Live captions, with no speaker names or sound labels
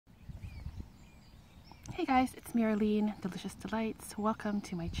Hey guys, it's Miralene, Delicious Delights. Welcome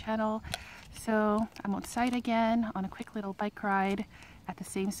to my channel. So I'm outside again on a quick little bike ride at the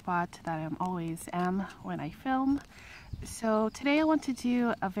same spot that I always am when I film. So today I want to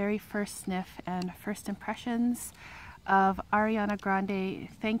do a very first sniff and first impressions of Ariana Grande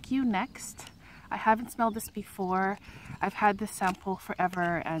Thank U next. I haven't smelled this before. I've had this sample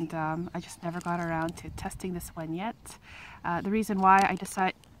forever and I just never got around to testing this one yet. The reason why I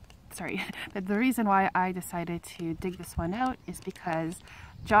decided to dig this one out is because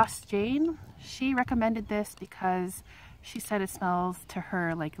Joss Jane, she recommended this because she said it smells to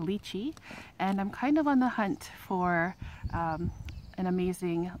her like lychee, and I'm kind of on the hunt for an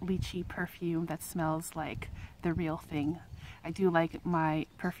amazing lychee perfume that smells like the real thing. I do like my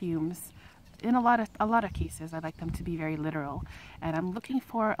perfumes, in a lot of cases, I like them to be very literal, and I'm looking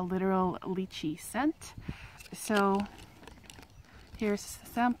for a literal lychee scent. So here's the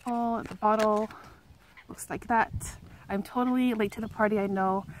sample. The bottle looks like that. I'm totally late to the party, I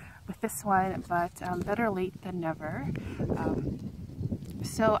know, with this one, but better late than never.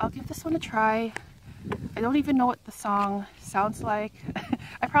 So I'll give this one a try. I don't even know what the song sounds like.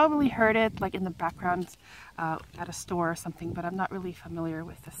 I probably heard it like in the background at a store or something, but I'm not really familiar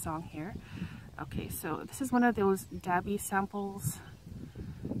with the song here. Okay, so this is one of those dabby samples.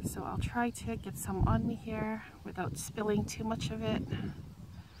 So I'll try to get some on me here without spilling too much of it.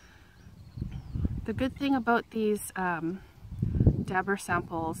 The good thing about these dabber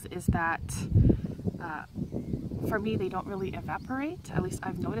samples is that for me they don't really evaporate. At least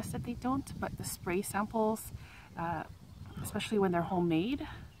I've noticed that they don't, but the spray samples, especially when they're homemade,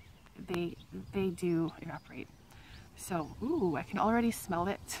 they do evaporate. So, ooh, I can already smell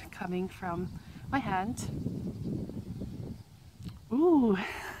it coming from my hand. Ooh,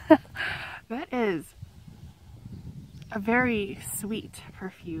 that is a very sweet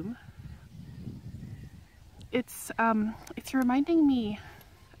perfume. It's reminding me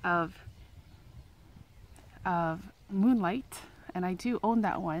of Moonlight, and I do own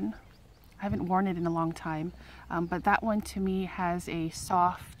that one. I haven't worn it in a long time, but that one to me has a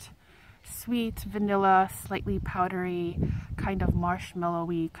soft, sweet vanilla, slightly powdery, kind of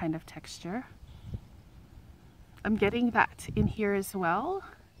marshmallowy kind of texture. I'm getting that in here as well.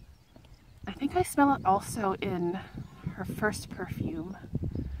 I think I smell it also in her first perfume.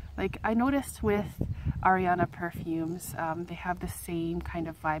 Like, I noticed with Ariana perfumes, they have the same kind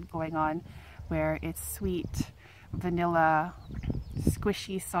of vibe going on, where it's sweet, vanilla,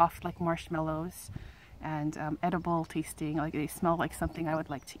 squishy, soft like marshmallows, and edible tasting. Like, they smell like something I would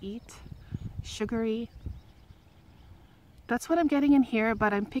like to eat. Sugary. That's what I'm getting in here,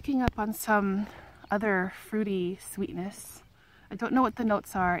 but I'm picking up on some other fruity sweetness. I don't know what the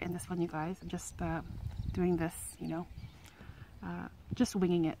notes are in this one, you guys. I'm just doing this, you know, just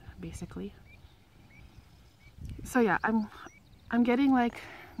winging it basically. So yeah, I'm getting like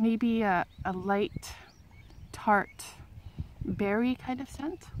maybe a light tart berry kind of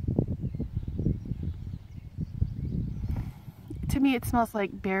scent. To me it smells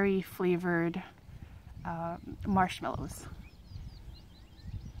like berry flavored marshmallows.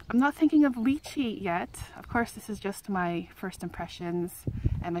 I'm not thinking of lychee yet. Of course, this is just my first impressions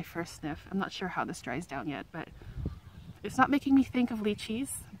and my first sniff. I'm not sure how this dries down yet, but it's not making me think of lychees,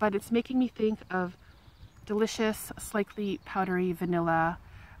 but it's making me think of delicious, slightly powdery vanilla,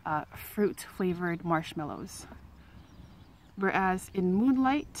 fruit flavored marshmallows. Whereas in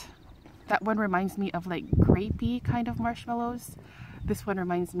Moonlight, that one reminds me of like grapey kind of marshmallows. This one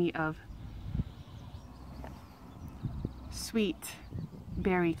reminds me of sweet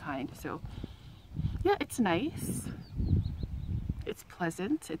berry kind. So yeah, it's nice, it's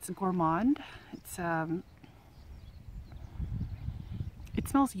pleasant, it's gourmand, it's it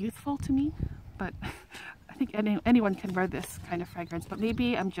smells youthful to me, but I think anyone can wear this kind of fragrance. But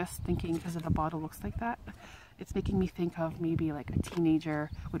maybe I'm just thinking because of the bottle looks like that, it's making me think of maybe like a teenager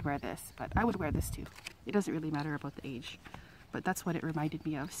would wear this, but I would wear this too. It doesn't really matter about the age, but that's what it reminded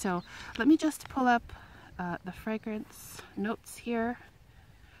me of. So let me just pull up the fragrance notes here.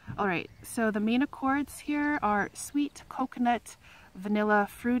 Alright, so the main accords here are sweet, coconut, vanilla,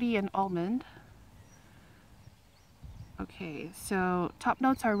 fruity, and almond. Okay, so top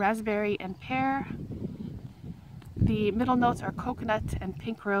notes are raspberry and pear. The middle notes are coconut and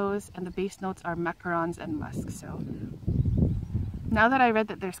pink rose, and the base notes are macarons and musk. So now that I read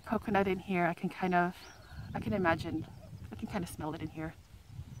that there's coconut in here, I can kind of smell it in here.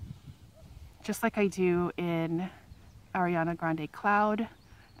 Just like I do in Ariana Grande Cloud.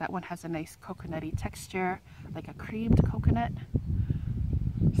 That one has a nice coconutty texture, like a creamed coconut.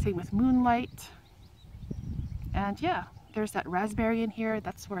 Same with Moonlight. And yeah, there's that raspberry in here.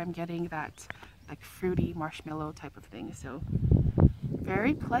 That's where I'm getting that like fruity marshmallow type of thing. So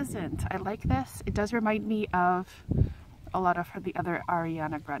very pleasant. I like this. It does remind me of a lot of the other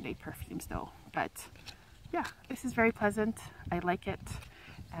Ariana Grande perfumes though. But yeah, this is very pleasant. I like it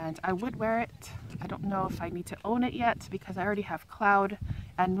and I would wear it. I don't know if I need to own it yet because I already have Cloud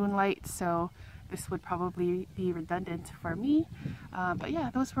and Moonlight, so this would probably be redundant for me. But yeah,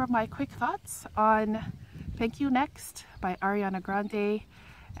 those were my quick thoughts on Thank You Next by Ariana Grande,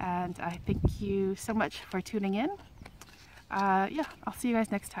 and I thank you so much for tuning in. Yeah, I'll see you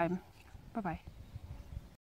guys next time. Bye-bye.